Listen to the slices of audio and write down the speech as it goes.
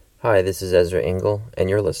Hi, this is Ezra Engel, and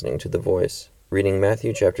you're listening to The Voice, reading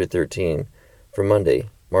Matthew chapter 13 for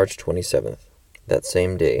Monday, March 27th. That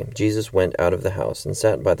same day, Jesus went out of the house and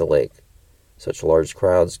sat by the lake. Such large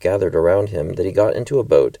crowds gathered around him that he got into a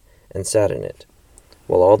boat and sat in it,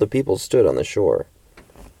 while all the people stood on the shore.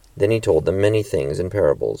 Then he told them many things in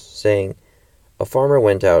parables, saying, A farmer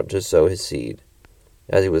went out to sow his seed.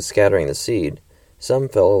 As he was scattering the seed, some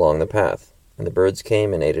fell along the path, and the birds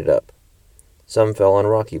came and ate it up. Some fell on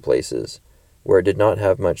rocky places, where it did not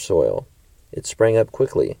have much soil. It sprang up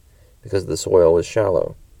quickly, because the soil was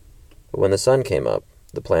shallow. But when the sun came up,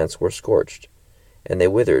 the plants were scorched, and they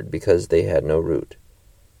withered because they had no root.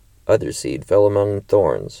 Other seed fell among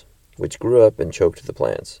thorns, which grew up and choked the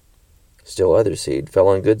plants. Still other seed fell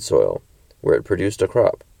on good soil, where it produced a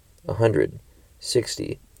crop, 100,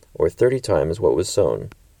 60, or 30 times what was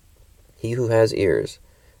sown. He who has ears,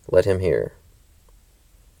 let him hear.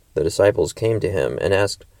 The disciples came to him and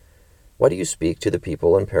asked, Why do you speak to the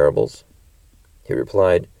people in parables? He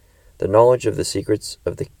replied, The knowledge of the secrets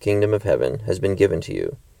of the kingdom of heaven has been given to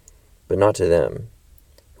you, but not to them.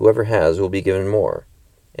 Whoever has will be given more,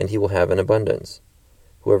 and he will have an abundance.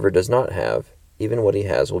 Whoever does not have, even what he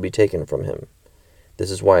has will be taken from him.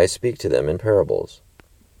 This is why I speak to them in parables.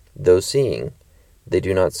 Though seeing, they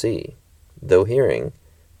do not see. Though hearing,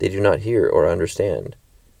 they do not hear or understand.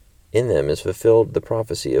 In them is fulfilled the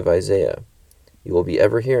prophecy of Isaiah. You will be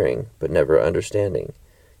ever hearing, but never understanding.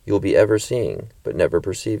 You will be ever seeing, but never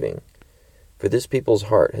perceiving. For this people's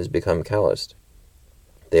heart has become calloused.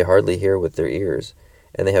 They hardly hear with their ears,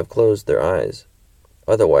 and they have closed their eyes.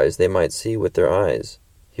 Otherwise they might see with their eyes,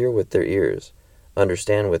 hear with their ears,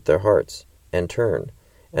 understand with their hearts, and turn,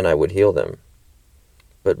 and I would heal them.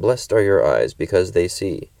 But blessed are your eyes because they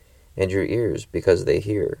see, and your ears because they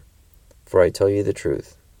hear. For I tell you the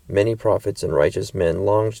truth. Many prophets and righteous men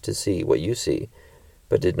longed to see what you see,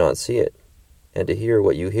 but did not see it, and to hear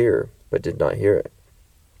what you hear, but did not hear it.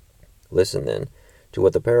 Listen, then, to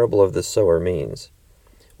what the parable of the sower means.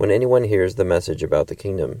 When anyone hears the message about the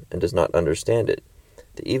kingdom and does not understand it,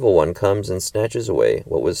 the evil one comes and snatches away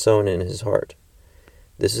what was sown in his heart.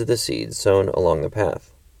 This is the seed sown along the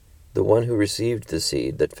path. The one who received the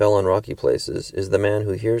seed that fell on rocky places is the man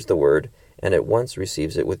who hears the word and at once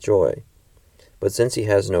receives it with joy. But since he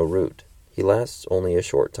has no root, he lasts only a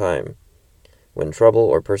short time. When trouble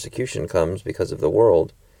or persecution comes because of the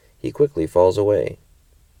world, he quickly falls away.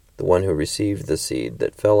 The one who received the seed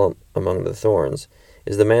that fell among the thorns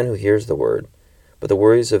is the man who hears the word, but the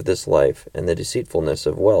worries of this life and the deceitfulness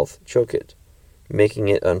of wealth choke it, making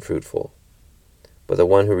it unfruitful. But the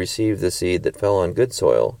one who received the seed that fell on good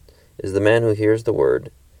soil is the man who hears the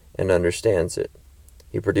word and understands it.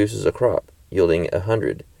 He produces a crop, yielding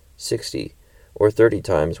 100, 60, or 30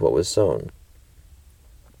 times what was sown.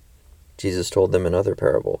 Jesus told them another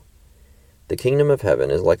parable. The kingdom of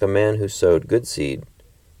heaven is like a man who sowed good seed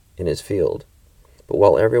in his field. But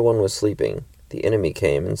while everyone was sleeping, the enemy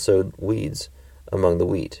came and sowed weeds among the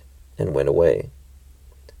wheat, and went away.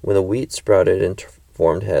 When the wheat sprouted and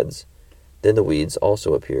formed heads, then the weeds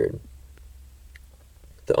also appeared.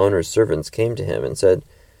 The owner's servants came to him and said,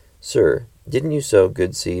 Sir, didn't you sow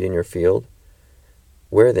good seed in your field?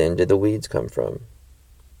 Where then did the weeds come from?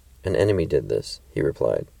 An enemy did this, he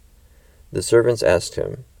replied. The servants asked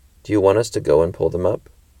him, Do you want us to go and pull them up?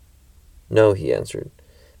 No, he answered,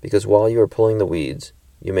 because while you are pulling the weeds,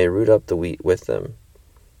 you may root up the wheat with them.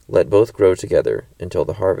 Let both grow together until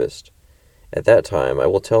the harvest. At that time I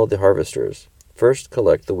will tell the harvesters, First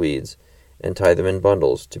collect the weeds and tie them in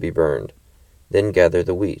bundles to be burned. Then gather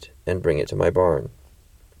the wheat and bring it to my barn.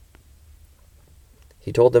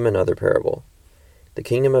 He told them another parable. The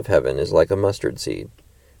kingdom of heaven is like a mustard seed,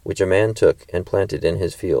 which a man took and planted in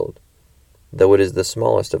his field. Though it is the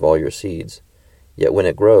smallest of all your seeds, yet when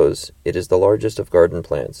it grows, it is the largest of garden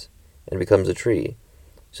plants, and becomes a tree,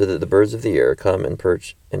 so that the birds of the air come and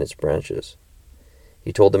perch in its branches.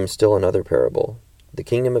 He told them still another parable. The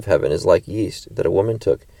kingdom of heaven is like yeast that a woman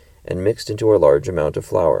took and mixed into a large amount of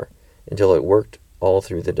flour, until it worked all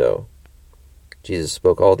through the dough. Jesus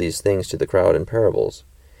spoke all these things to the crowd in parables.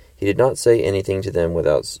 He did not say anything to them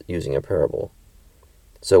without using a parable.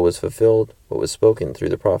 So was fulfilled what was spoken through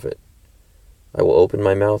the prophet. I will open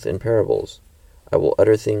my mouth in parables. I will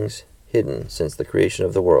utter things hidden since the creation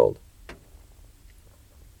of the world.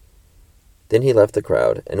 Then he left the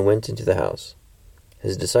crowd and went into the house.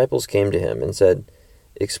 His disciples came to him and said,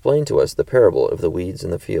 Explain to us the parable of the weeds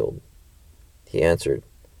in the field. He answered,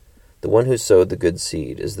 The one who sowed the good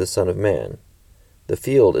seed is the Son of Man. The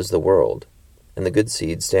field is the world, and the good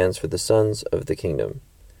seed stands for the sons of the kingdom.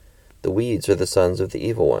 The weeds are the sons of the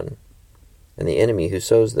evil one, and the enemy who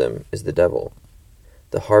sows them is the devil.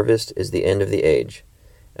 The harvest is the end of the age,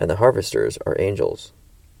 and the harvesters are angels.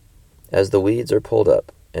 As the weeds are pulled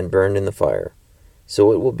up and burned in the fire,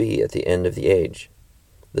 so it will be at the end of the age.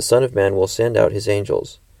 The Son of Man will send out his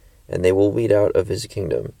angels, and they will weed out of his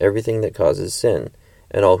kingdom everything that causes sin,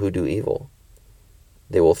 and all who do evil.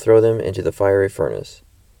 They will throw them into the fiery furnace,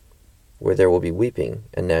 where there will be weeping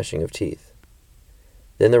and gnashing of teeth.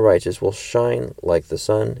 Then the righteous will shine like the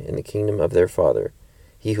sun in the kingdom of their Father.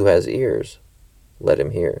 He who has ears, let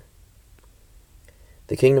him hear.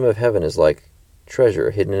 The kingdom of heaven is like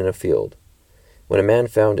treasure hidden in a field. When a man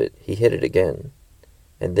found it, he hid it again,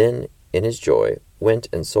 and then, in his joy, went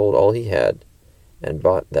and sold all he had, and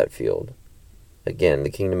bought that field. Again,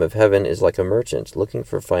 the kingdom of heaven is like a merchant looking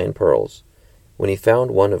for fine pearls. When he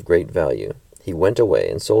found one of great value, he went away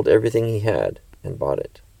and sold everything he had, and bought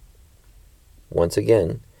it. Once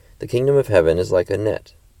again, the kingdom of heaven is like a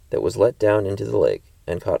net that was let down into the lake,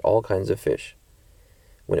 and caught all kinds of fish.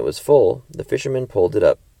 When it was full, the fishermen pulled it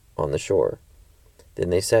up on the shore. Then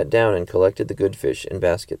they sat down and collected the good fish in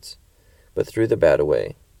baskets, but threw the bad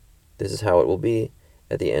away. This is how it will be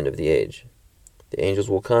at the end of the age. The angels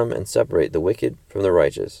will come and separate the wicked from the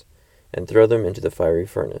righteous, and throw them into the fiery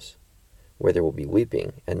furnace, where there will be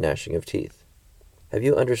weeping and gnashing of teeth. Have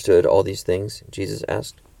you understood all these things? Jesus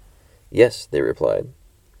asked. Yes, they replied.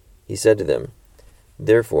 He said to them,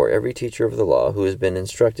 Therefore every teacher of the law who has been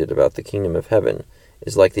instructed about the kingdom of heaven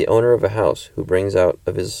is like the owner of a house who brings out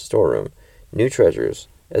of his storeroom new treasures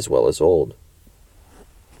as well as old.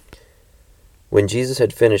 When Jesus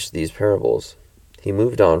had finished these parables, he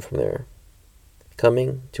moved on from there.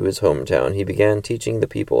 Coming to his hometown, he began teaching the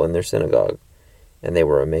people in their synagogue, and they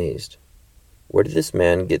were amazed. Where did this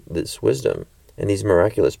man get this wisdom and these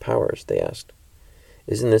miraculous powers? They asked.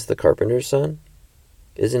 Isn't this the carpenter's son?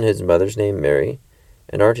 Isn't his mother's name Mary?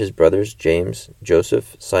 And aren't his brothers James,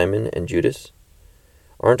 Joseph, Simon, and Judas?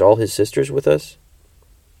 Aren't all his sisters with us?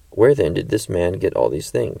 Where then did this man get all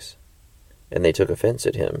these things? And they took offense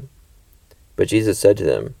at him. But Jesus said to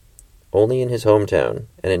them, Only in his hometown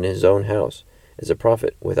and in his own house is a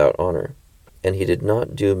prophet without honor. And he did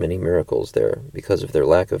not do many miracles there because of their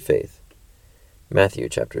lack of faith. Matthew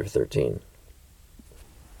chapter 13.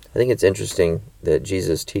 I think it's interesting that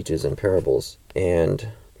Jesus teaches in parables, and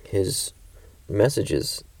his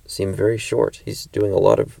messages seem very short. He's doing a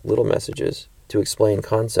lot of little messages to explain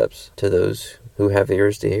concepts to those who have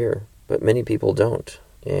ears to hear, but many people don't.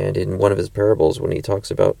 And in one of his parables, when he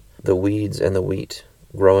talks about the weeds and the wheat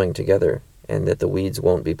growing together, and that the weeds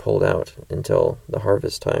won't be pulled out until the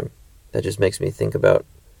harvest time, that just makes me think about,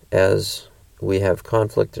 as we have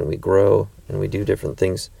conflict and we grow and we do different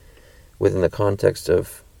things within the context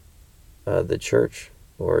of the church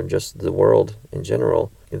or just the world in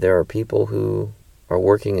general, there are people who are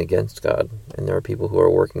working against God, and there are people who are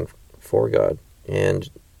working for God, and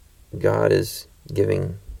God is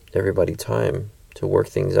giving everybody time to work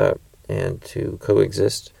things out and to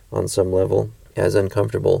coexist on some level, as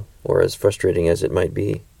uncomfortable or as frustrating as it might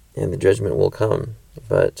be, and the judgment will come.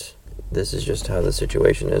 But this is just how the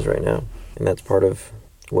situation is right now, and that's part of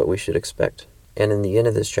what we should expect. And in the end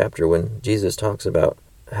of this chapter, when Jesus talks about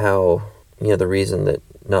how, the reason that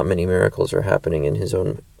not many miracles are happening in his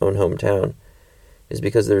own hometown is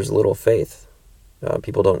because there's little faith.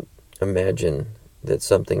 People don't imagine that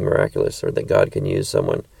something miraculous or that God can use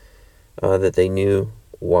someone that they knew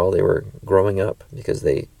while they were growing up, because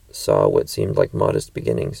they saw what seemed like modest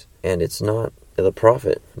beginnings. And it's not the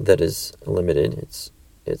prophet that is limited,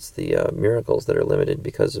 it's the miracles that are limited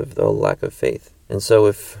because of the lack of faith. And so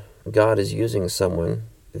if God is using someone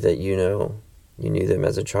that you knew them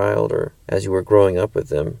as a child or as you were growing up with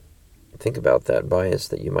them, think about that bias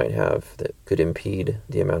that you might have that could impede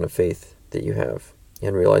the amount of faith that you have,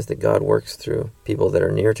 and realize that God works through people that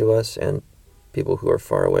are near to us and people who are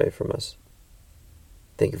far away from us.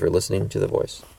 Thank you for listening to The Voice.